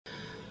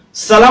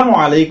সালামু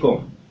আলাইকুম।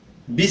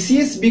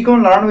 BCS Beacon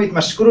learn with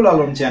মাশকুরুল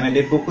Alam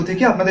চ্যানেলের পক্ষ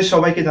থেকে আপনাদের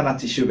সবাইকে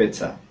জানাচ্ছি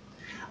শুভেচ্ছা।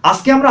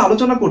 আজকে আমরা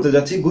আলোচনা করতে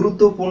যাচ্ছি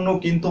গুরুত্বপূর্ণ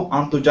কিন্তু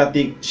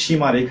আন্তর্জাতিক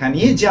সীমারেখা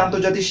নিয়ে, যে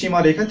আন্তর্জাতিক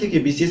সীমারেখা থেকে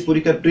বিসিএস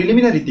পরীক্ষার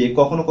প্রিলিমিনারিতে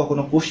কখনো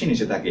কখনো কোশ্চেন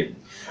এসে থাকে।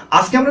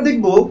 আজকে আমরা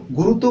দেখব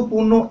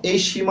গুরুত্বপূর্ণ এই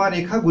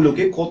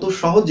সীমারেখাগুলোকে কত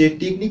সহজে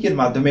টেকনিকের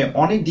মাধ্যমে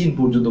অনেক দিন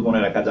পর্যন্ত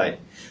মনে রাখা যায়।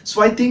 So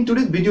I think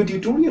today's video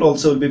tutorial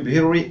also will be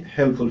very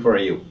helpful for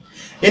you.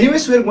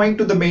 Anyways, we are going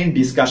to the main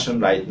discussion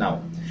right now.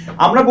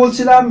 আমরা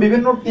বলছিলাম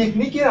বিভিন্ন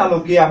টেকনিকের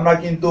আলোকে আমরা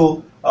কিন্তু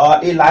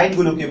এই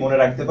লাইনগুলোকে মনে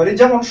রাখতে পারি।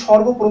 যেমন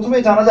সর্বপ্রথমে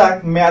জানা যাক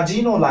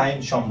ম্যাজিনো লাইন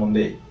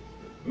সম্বন্ধে।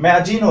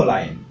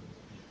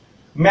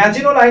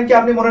 ম্যাজিনো লাইনকে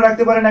আপনি মনে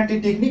রাখতে পারেন একটি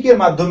টেকনিকের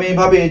মাধ্যমে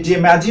এভাবে, যে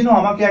ম্যাজিনো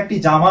আমাকে একটি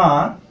জামা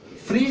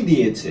ফ্রি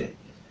দিয়েছে।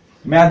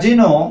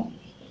 ম্যাজিনো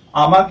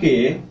আমাকে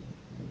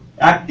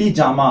একটি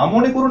জামা,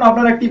 মনে করুন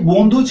আপনার একটি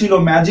বন্ধু ছিল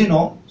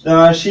ম্যাজিনো,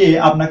 সে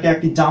আপনাকে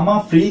একটি জামা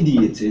ফ্রি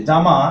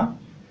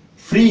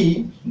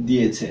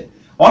দিয়েছে।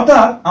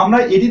 অর্থাৎ আমরা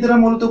এটি দ্বারা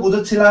মূলত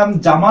বুঝেছিলাম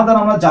জামা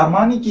দ্বারা আমরা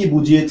জার্মানিকে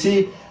বুঝিয়েছি,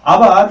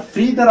 আবার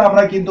ফ্রি দ্বারা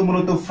আমরা কিন্তু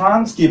মূলত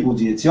ফ্রান্সকে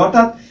বুঝিয়েছি।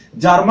 অর্থাৎ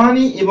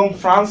জার্মানি এবং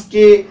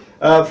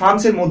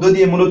ফ্রান্সের মধ্য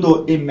দিয়ে মূলত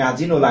এই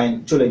ম্যাজিনো লাইন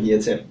চলে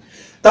গিয়েছে।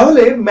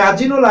 তাহলে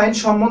ম্যাজিনো লাইন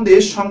সম্বন্ধে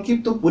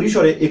সংক্ষিপ্ত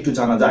পরিসরে একটু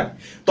জানা যাক।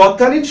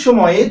 তৎকালীন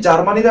সময়ে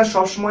জার্মানিরা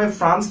সবসময়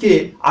ফ্রান্সকে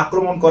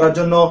আক্রমণ করার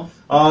জন্য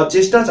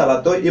চেষ্টা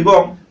চালাতো এবং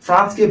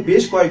ফ্রান্সকে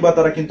বেশ কয়েকবার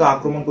তারা কিন্তু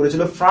আক্রমণ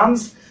করেছিল। ফ্রান্স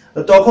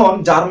তখন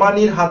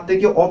জার্মানির হাত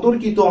থেকে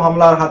অতর্কিত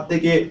হামলার হাত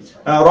থেকে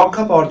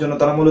রক্ষা পাওয়ার জন্য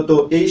তারা মূলত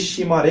এই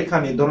সীমারেখা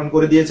নির্ধারণ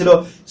করে দিয়েছিল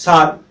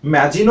স্যার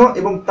ম্যাজিনো,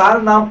 এবং তার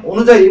নাম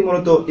অনুযায়ী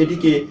মূলত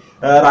এটিকে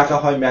রাখা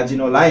হয়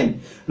ম্যাজিনো লাইন।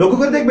 লক্ষ্য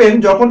করে দেখবেন,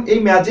 যখন এই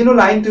ম্যাজিনো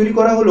লাইন তৈরি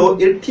করা হলো,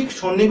 এর ঠিক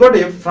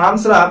সন্নিকটে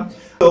ফ্রান্সরা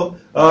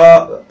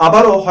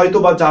আবারও হয়তো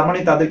বা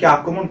জার্মানি তাদেরকে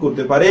আক্রমণ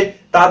করতে পারে।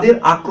 তাদের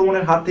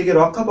আক্রমণের হাত থেকে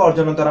রক্ষা পাওয়ার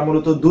জন্য তারা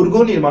মূলত দুর্গ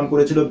নির্মাণ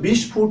করেছিল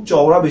 20 ফুট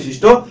চওড়া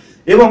বিশিষ্ট,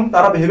 এবং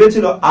তারা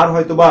ভেবেছিল আর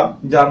হয়তোবা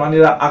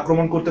জার্মানিরা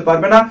আক্রমণ করতে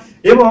পারবে না,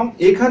 এবং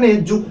এখানে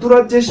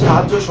যুক্তরাজ্যের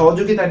সাহায্য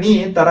সহযোগিতা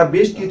নিয়ে তারা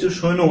বেশ কিছু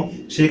সৈন্য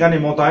সেখানে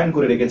মোতায়েন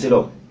করে রেখেছিল।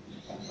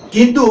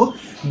 কিন্তু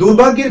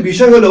দুর্ভাগ্যের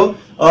বিষয় হলো,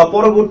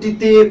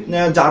 পরবর্তীতে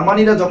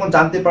জার্মানিরা যখন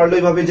জানতে পারলো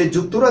এইভাবে যে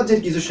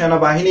যুক্তরাজ্যের কিছু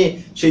সেনাবাহিনী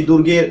সেই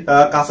দুর্গের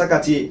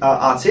কাছাকাছি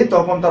আছে,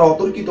 তখন তারা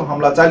অতর্কিত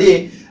হামলা চালিয়ে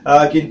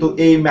কিন্তু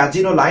এই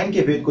ম্যাজিনো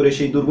লাইনকে ভেদ করে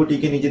সেই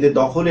দুর্গটিকে নিজেদের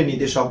দখলে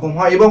নিতে সক্ষম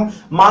হয়, এবং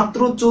মাত্র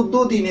 14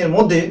 দিনের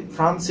মধ্যে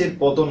ফ্রান্সের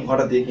পতন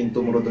ঘটাতে কিন্তু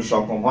মূলত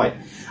সক্ষম হয়।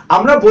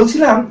 আমরা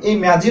বলছিলাম এই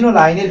ম্যাজিনো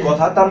লাইনের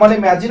কথা, তার মানে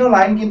ম্যাজিনো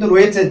লাইন কিন্তু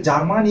রয়েছে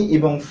জার্মানি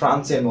এবং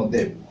ফ্রান্সের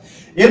মধ্যে।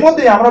 এর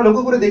মধ্যে আমরা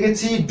লক্ষ্য করে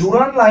দেখেছি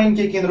ডুরান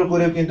লাইনকে কেন্দ্র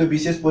করেও কিন্তু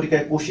বিশেষ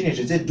পরীক্ষায় কোশ্চেন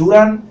এসেছে।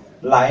 ডুরান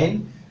লাইন,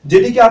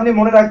 যেটিকে আপনি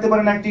মনে রাখতে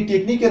পারেন একটি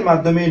টেকনিকের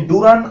মাধ্যমে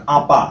ডুরান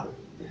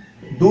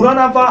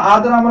আপা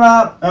আদর আমরা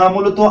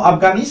মূলত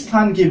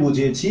আফগানিস্তানকে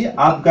বুঝিয়েছি,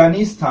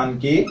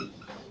 আফগানিস্তানকে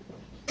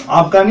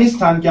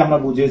আমরা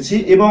বুঝিয়েছি,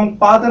 এবং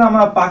পাদরা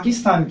আমরা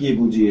পাকিস্তানকে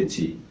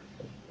বুঝিয়েছি।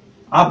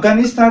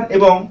 আফগানিস্তান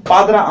এবং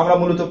পাদরা আমরা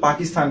মূলত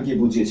পাকিস্তানকে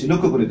বুঝিয়েছি।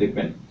 লক্ষ্য করে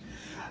দেখবেন,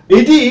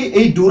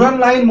 এই ডুরান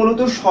লাইন মূলত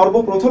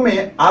সর্বপ্রথমে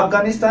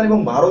আফগানিস্তান এবং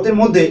ভারতের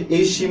মধ্যে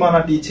এই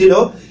সীমানাটি ছিল,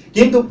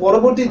 কিন্তু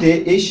পরবর্তীতে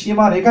এই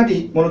সীমা রেখাটি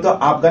মূলত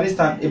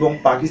আফগানিস্তান এবং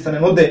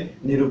পাকিস্তানের মধ্যে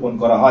নিরূপণ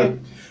করা হয়।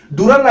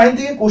 ডুরান লাইন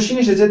থেকে কোশ্চেন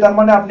এসেছে, তার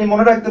মানে আপনি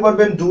মনে রাখতে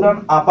পারবেন ডুরান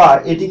আপার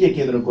এটিকে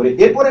কেন্দ্র করে।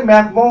 এরপরে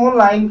ম্যাকমোহন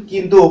লাইন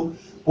কিন্তু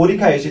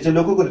পরীক্ষায় এসেছে।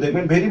 লক্ষ্য করে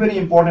দেখবেন, ভেরি ভেরি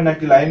ইম্পর্টেন্ট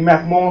একটি লাইন,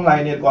 ম্যাকমোহন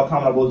লাইনের কথা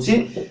আমরা বলছি,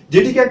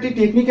 যেটিকে একটি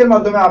টেকনিকের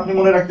মাধ্যমে আপনি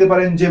মনে রাখতে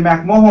পারেন যে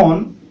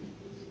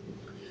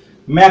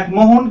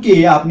ম্যাকমোহনকে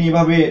আপনি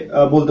এভাবে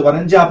বলতে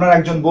পারেন যে আপনার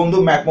একজন বন্ধু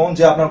ম্যাকমোহন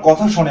যে আপনার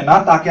কথা শোনে না,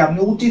 তাকে আপনি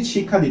উচিত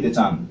শিক্ষা দিতে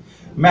চান।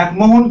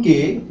 ম্যাকমোহনকে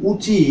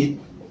উচিত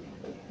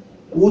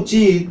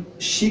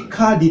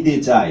শিক্ষা দিতে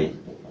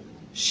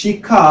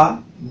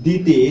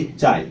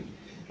চাই।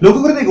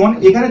 লক্ষ্য করে দেখুন,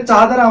 এখানে চা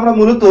দ্বারা আমরা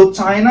মূলত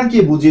চায়নাকে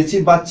বুঝিয়েছি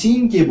বা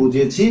চীনকে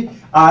বুঝিয়েছি,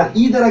 আর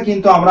ই দ্বারা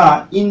কিন্তু আমরা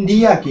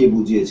ইন্ডিয়াকে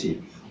বুঝিয়েছি।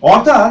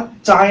 অর্থাৎ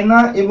চায়না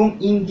এবং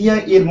ইন্ডিয়া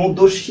এর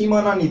মধ্যে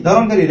সীমানা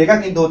নির্ধারণকারী রেখা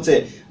কিন্তু হচ্ছে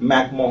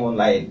ম্যাকমোহন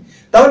লাইন।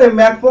 তাহলে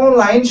ম্যাকমোহন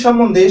লাইন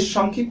সম্বন্ধে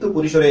সংক্ষিপ্ত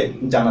পরিসরে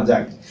জানা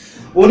যাক।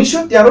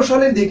 1913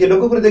 সালের দিকে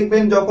লক্ষ্য করে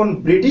দেখবেন, যখন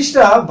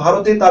ব্রিটিশরা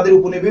ভারতে তাদের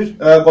উপনিবেশ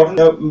গঠন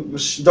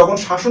যখন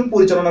শাসন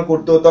পরিচালনা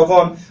করত,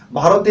 তখন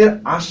ভারতের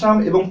আসাম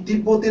এবং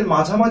তিব্বতের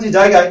মাঝামাঝি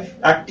জায়গায়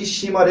একটি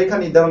সীমারেখা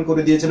নির্ধারণ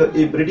করে দিয়েছিল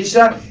এই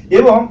ব্রিটিশরা,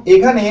 এবং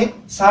এখানে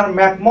স্যার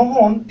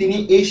ম্যাকমোহন তিনি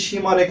এই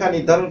সীমারেখা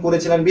নির্ধারণ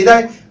করেছিলেন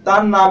বিধায়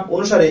তার নাম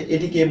অনুসারে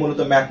এটিকে মূলত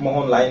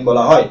ম্যাকমোহন লাইন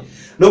বলা হয়।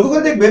 লক্ষ্য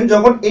করে দেখবেন,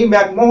 যখন এই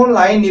ম্যাকমোহন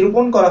লাইন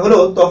নিরূপণ করা হলো,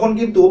 তখন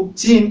কিন্তু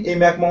চীন এই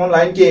ম্যাকমোহন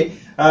লাইনকে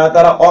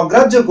তারা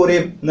অগ্রাহ্য করে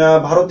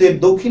ভারতের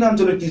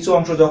দক্ষিণাঞ্চলের কিছু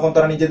অংশ যখন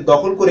তারা নিজের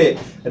দখল করে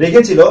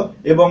রেখেছিল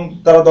এবং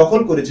তারা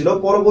দখল করেছিল,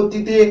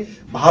 পরবর্তীতে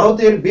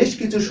ভারতের বেশ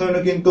কিছু সৈন্য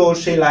কিন্তু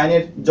সেই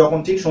লাইনের যখন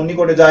ঠিক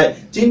সন্নিকটে যায়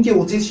চীনকে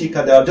উচিত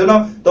শিক্ষা দেওয়ার জন্য,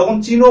 তখন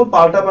চীনও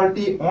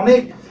পাল্টাপাল্টি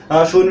অনেক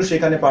সৈন্য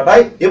সেখানে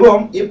পাঠায়, এবং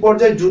এ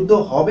পর্যায়ে যুদ্ধ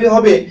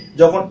হবে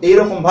যখন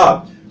এইরকম ভাব,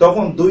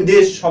 তখন দুই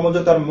দেশ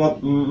সমঝোতার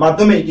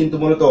মাধ্যমেই কিন্তু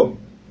মূলত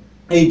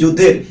এই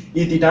যুদ্ধের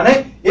ইতি টানে,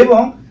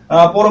 এবং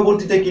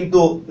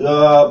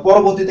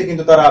পরবর্তীতে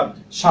কিন্তু তারা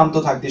শান্ত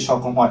থাকতে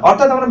সক্ষম হয়।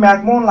 অর্থাৎ আমরা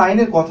ম্যাকমোহন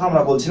লাইনের কথা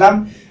আমরা বলছিলাম।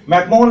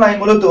 ম্যাকমোহন লাইন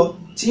মূলত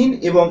চীন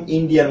এবং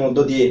ইন্ডিয়ার মধ্য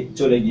দিয়ে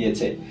চলে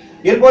গিয়েছে।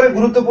 এরপরে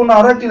গুরুত্বপূর্ণ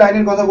আরো একটি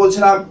লাইনের কথা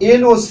বলছিলাম,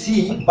 এলওসি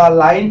বা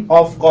লাইন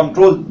অফ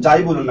কন্ট্রোল,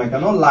 যাই বলুন না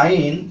কেন,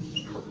 লাইন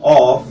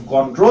অফ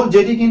কন্ট্রোল,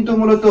 যেটি কিন্তু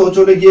মূলত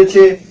চলে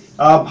গিয়েছে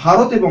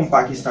ভারত এবং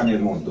পাকিস্তানের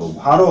মধ্যে।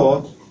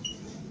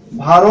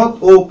 ভারত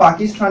ও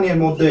পাকিস্তানের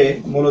মধ্যে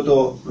মূলত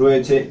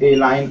রয়েছে এই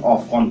লাইন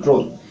অফ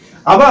কন্ট্রোল।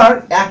 আবার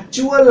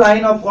অ্যাকচুয়াল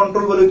লাইন অফ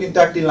কন্ট্রোল বলে কিন্তু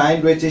একটি লাইন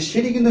রয়েছে,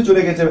 সেটি কিন্তু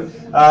চলে গেছে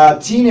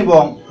চীন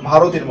এবং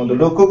ভারতের মধ্যে।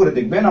 লক্ষ্য করে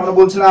দেখবেন, আমরা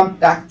বলছিলাম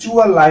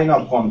actual line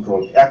of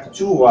control,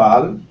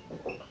 actual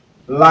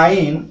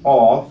line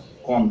of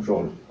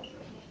control.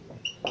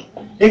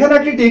 এখানে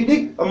একটি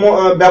টেকনিক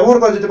ব্যবহার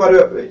করা যেতে পারে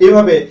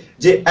এভাবে,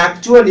 যে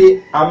অ্যাকচুয়ালি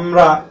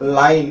আমরা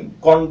লাইন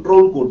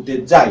কন্ট্রোল করতে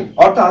চাই।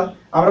 অর্থাৎ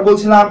আমরা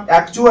বলছিলাম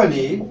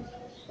অ্যাকচুয়ালি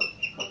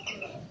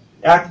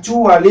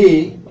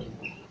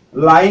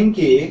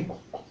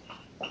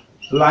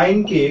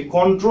লাইনকে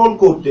কন্ট্রোল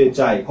করতে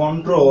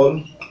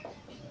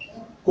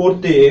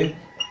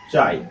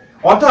চাই।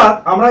 অর্থাৎ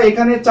আমরা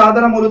এখানে চা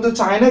দ্বারা মূলত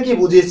চায়নাকে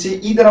বুঝিয়েছি,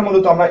 ই দ্বারা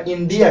মূলত আমরা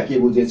ইন্ডিয়াকে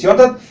বুঝিয়েছি।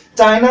 অর্থাৎ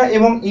চায়না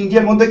এবং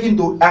ইন্ডিয়ার মধ্যে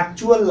কিন্তু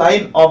অ্যাকচুয়াল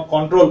লাইন অফ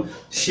কন্ট্রোল,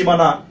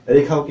 সীমানা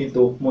রেখাও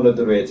কিন্তু মূলত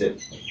রয়েছে।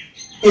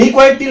 এই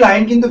কয়েকটি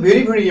লাইন কিন্তু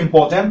ভেরি ভেরি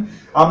ইম্পর্টেন্ট।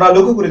 আমরা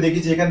লক্ষ্য করে দেখি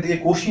যে এখান থেকে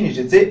কোশ্চেন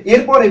এসেছে।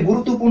 এরপরে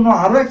গুরুত্বপূর্ণ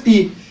আরো একটি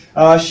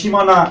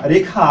সীমানা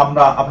রেখা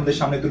আমরা আপনাদের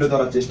সামনে তুলে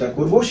ধরার চেষ্টা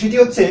করব, সেটি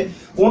হচ্ছে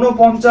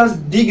 49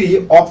 ডিগ্রি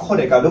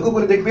অক্ষরেখা। লক্ষ্য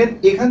করে দেখবেন,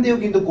 এখান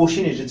থেকেও কিন্তু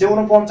কোশ্চেন এসেছে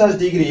 49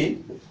 ডিগ্রি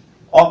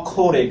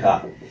অক্ষরেখা।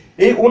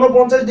 এই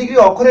 49 ডিগ্রি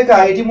অক্ষরেখা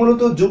এটি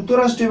মূলত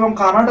যুক্তরাষ্ট্র এবং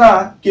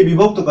কানাডাকে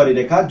বিভক্তকারী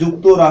রেখা।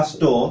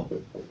 যুক্তরাষ্ট্র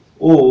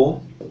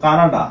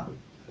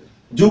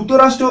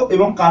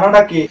এবং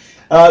কানাডাকে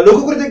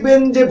লক্ষ্য করে দেখবেন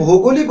যে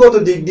ভৌগোলিকগত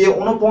দিক দিয়ে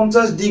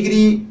 49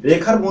 ডিগ্রি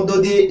রেখার মধ্য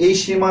দিয়ে এই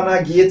সীমানা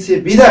গিয়েছে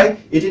বিধায়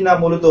এটির নাম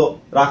মূলত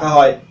রাখা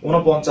হয়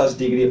 49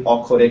 ডিগ্রি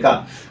অক্ষরেখা।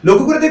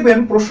 লক্ষ্য করে দেখবেন,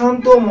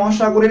 প্রশান্ত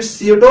মহাসাগরের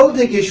সিয়াটল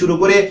থেকে শুরু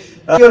করে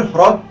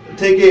হ্রদ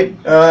থেকে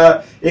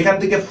এখান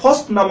থেকে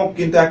ফস্ট নামক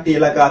কিন্তু একটি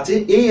এলাকা আছে,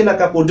 এই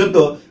এলাকা পর্যন্ত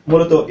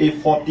মূলত এই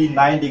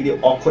 49 ডিগ্রি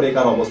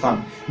অক্ষরেখার অবস্থান,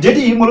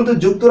 যেটি মূলত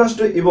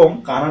যুক্তরাষ্ট্র এবং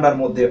কানাডার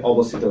মধ্যে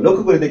অবস্থিত।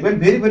 লক্ষ্য করে দেখবেন,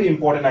 ভেরি ভেরি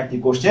ইম্পর্টেন্ট একটি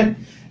কোশ্চেন।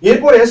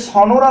 এরপরে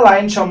সনোরা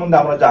লাইন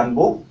সম্বন্ধে আমরা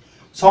জানবো।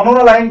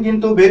 সনোরা লাইন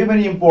কিন্তু ভেরি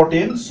ভেরি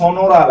ইম্পর্টেন্ট।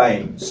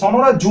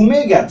 সনোরা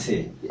জুমে গেছে,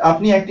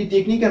 আপনি একটি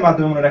টেকনিকের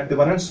মাধ্যমে মনে রাখতে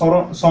পারেন,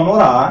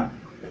 সনোরা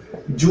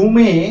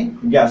জুমে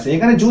গেছে।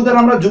 এখানে জু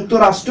দ্বারা আমরা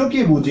যুক্তরাষ্ট্রকে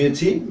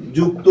বুঝিয়েছি,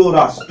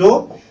 যুক্তরাষ্ট্র,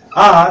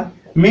 আর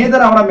মে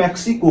দ্বারা আমরা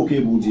মেক্সিকোকে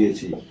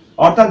বুঝিয়েছি।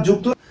 অর্থাৎ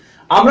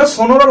আমরা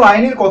সোনোরা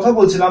লাইনের কথা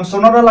বলছিলাম।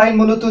 সোনোরা লাইন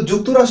মূলত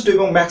যুক্তরাষ্ট্র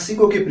এবং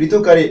মেক্সিকোকে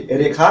পৃথককারী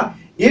রেখা।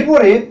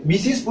 এরপরে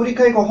বিসিএস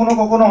পরীক্ষায় কখনো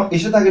কখনো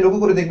এসে থাকে,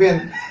 লক্ষ্য করে দেখবেন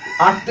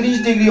 38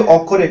 ডিগ্রি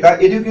অক্ষরেখা,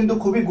 এটিও কিন্তু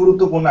খুবই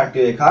গুরুত্বপূর্ণ একটি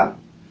রেখা।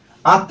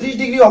 38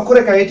 ডিগ্রি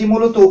অক্ষরেখা এটি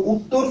মূলত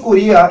উত্তর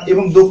কোরিয়া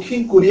এবং দক্ষিণ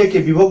কোরিয়াকে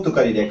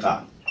বিভক্তকারী রেখা।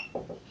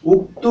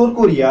 উত্তর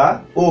কোরিয়া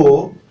ও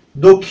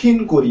দক্ষিণ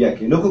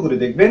কোরিয়াকে, লক্ষ্য করে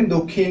দেখবেন,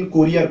 দক্ষিণ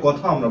কোরিয়ার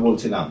কথা আমরা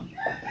বলছিলাম।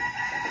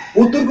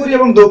 উত্তর কোরিয়া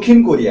এবং দক্ষিণ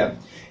কোরিয়া,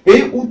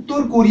 এই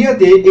উত্তর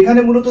কোরিয়াতে এখানে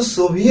মূলত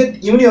সোভিয়েত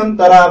ইউনিয়ন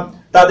তারা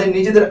তাদের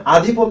নিজেদের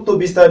আধিপত্য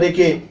বিস্তার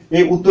রেখে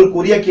এই উত্তর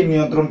কোরিয়াকে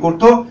নিয়ন্ত্রণ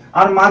করত,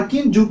 আর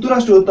মার্কিন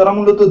যুক্তরাষ্ট্র তারা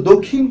মূলত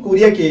দক্ষিণ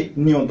কোরিয়াকে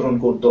নিয়ন্ত্রণ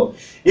করত।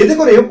 এতে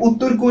করে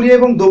উত্তর কোরিয়া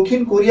এবং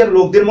দক্ষিণ কোরিয়ার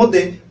লোকদের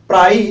মধ্যে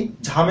প্রায়ই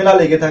ঝামেলা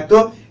লেগে থাকতো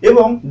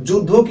এবং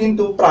যুদ্ধ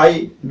কিন্তু প্রায়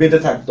বেঁধে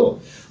থাকতো।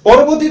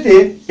 পরবর্তীতে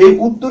এই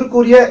উত্তর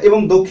কোরিয়া এবং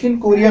দক্ষিণ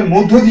কোরিয়ার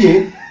মধ্য দিয়ে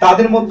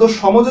তাদের মধ্যে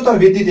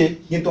সমঝোতার ভিত্তিতে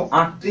কিন্তু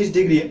 38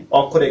 ডিগ্রি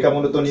অক্ষরেখা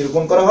মূলত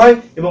নিরূপণ করা হয়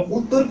এবং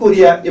উত্তর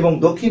কোরিয়া এবং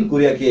দক্ষিণ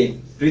কোরিয়াকে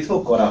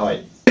পৃথক করা হয়।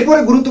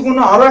 এরপরে গুরুত্বপূর্ণ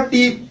আরো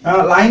একটি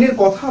লাইনের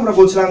কথা আমরা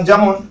বলছিলাম,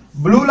 যেমন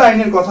ব্লু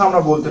লাইনের কথা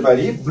আমরা বলতে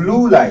পারি।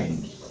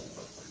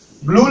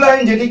 ব্লু লাইন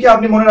যেটিকে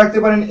আপনি মনে রাখতে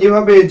পারেন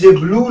এভাবে যে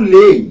ব্লু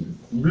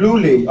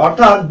লে,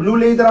 অর্থাৎ ব্লু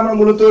লে দ্বারা আমরা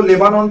মূলত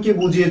লেবাননকে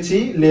বুঝিয়েছি,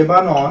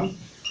 লেবানন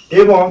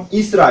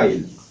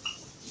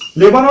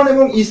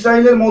এবং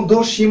ইসরায়েলের মধ্যে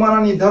সীমানা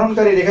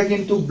নির্ধারণকারী রেখা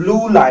কিন্তু ব্লু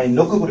লাইন।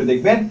 লক্ষ্য করে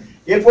দেখবেন।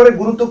 এরপরে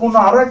গুরুত্বপূর্ণ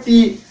আরো একটি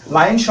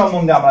লাইন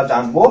সম্বন্ধে আমরা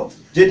জানবো,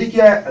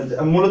 যেটিকে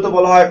মূলত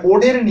বলা হয়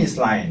ওডেরনিস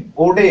লাইন।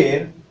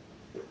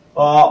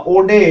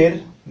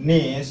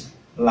 ওডেরনিস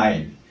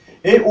লাইন,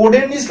 এই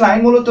ওডেরনিস লাইন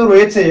মূলত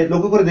রয়েছে,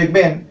 লক্ষ্য করে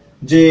দেখবেন,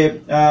 যে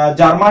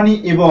জার্মানি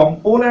এবং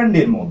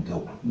পোল্যান্ডের মধ্যে,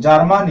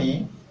 জার্মানি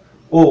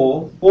ও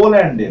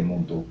পোল্যান্ডের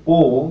মধ্যে,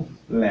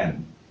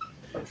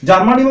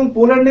 জার্মানি এবং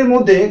পোল্যান্ডের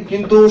মধ্যে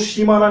কিন্তু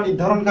সীমানা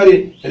নির্ধারণকারী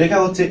রেখা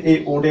হচ্ছে এই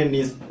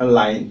ওডেরনিস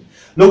লাইন।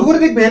 লক্ষ্য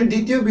করে দেখবেন,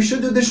 দ্বিতীয়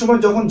বিশ্বযুদ্ধের সময়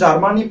যখন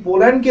জার্মানি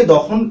পোল্যান্ডকে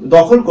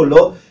দখল করলো,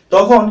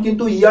 তখন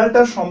কিন্তু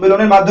ইয়াল্টার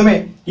সম্মেলনের মাধ্যমে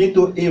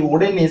কিন্তু এই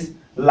ওডেরনিস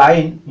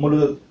লাইন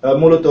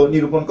মূলত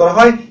নিরূপণ করা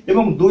হয়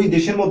এবং দুই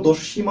দেশের মধ্যে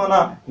সীমানা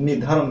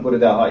নির্ধারণ করে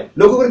দেওয়া হয়।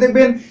 লক্ষ্য করে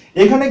দেখবেন,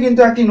 এখানে কিন্তু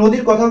একটি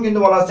নদীর কথাও কিন্তু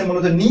বলা আছে,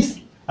 মূলত নিস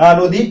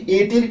নদী,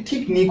 এটির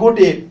ঠিক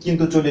নিকটে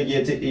কিন্তু চলে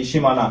গিয়েছে এই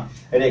সীমানা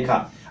রেখা।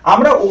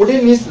 আমরা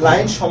ওডেরনিস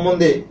লাইন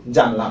সম্বন্ধে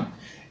জানলাম।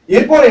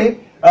 এরপরে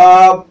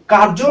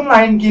কার্জন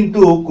লাইন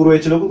কিন্তু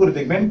রয়েছে, লক্ষ্য করে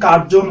দেখবেন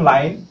কার্জন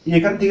লাইন,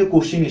 এখান থেকে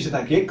কোশ্চেন এসে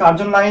থাকে।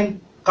 কার্জন লাইন,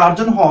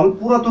 কার্জন হল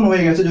পুরাতন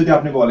হয়ে গেছে যদি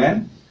আপনি বলেন,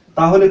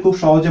 তাহলে খুব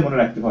সহজে মনে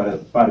রাখতে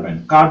পারবেন।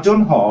 কার্জন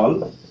হল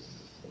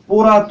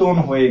পুরাতন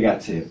হয়ে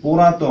গেছে,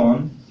 পুরাতন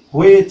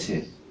হয়েছে,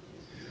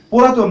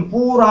 পুরাতন,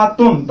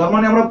 পুরাতন তার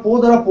মানে আমরা পো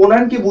দ্বারা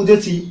পোল্যান্ডকে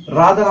বুঝেছি,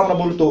 রা দ্বারা আমরা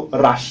মূলত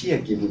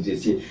রাশিয়াকে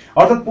বুঝেছি,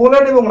 অর্থাৎ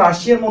পোল্যান্ড এবং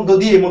রাশিয়ার মধ্য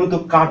দিয়ে মূলত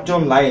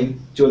কার্জন লাইন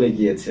চলে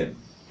গিয়েছে।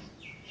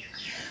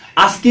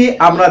 আজকে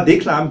আমরা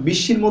দেখলাম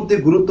বিশ্বের মধ্যে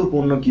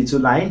গুরুত্বপূর্ণ কিছু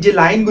লাইন, যে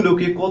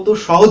লাইনগুলোকে কত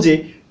সহজে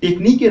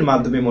টেকনিকের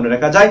মাধ্যমে মনে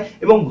রাখা যায়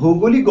এবং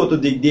ভৌগোলিকগত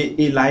দিক দিয়ে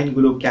এই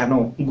লাইনগুলো কেন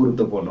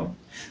গুরুত্বপূর্ণ।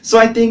 So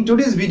I think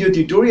today's video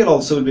tutorial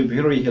also will be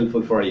very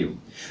helpful for you.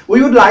 We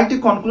would like to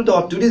conclude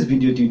our today's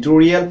video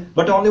tutorial,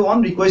 but only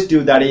one request to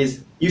you, that is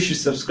you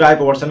should subscribe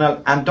our channel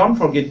and don't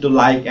forget to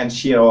like and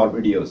share our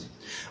videos.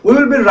 We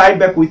will be right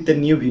back with the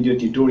new video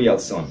tutorial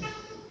soon.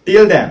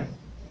 Till then,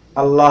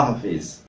 Allah Hafiz.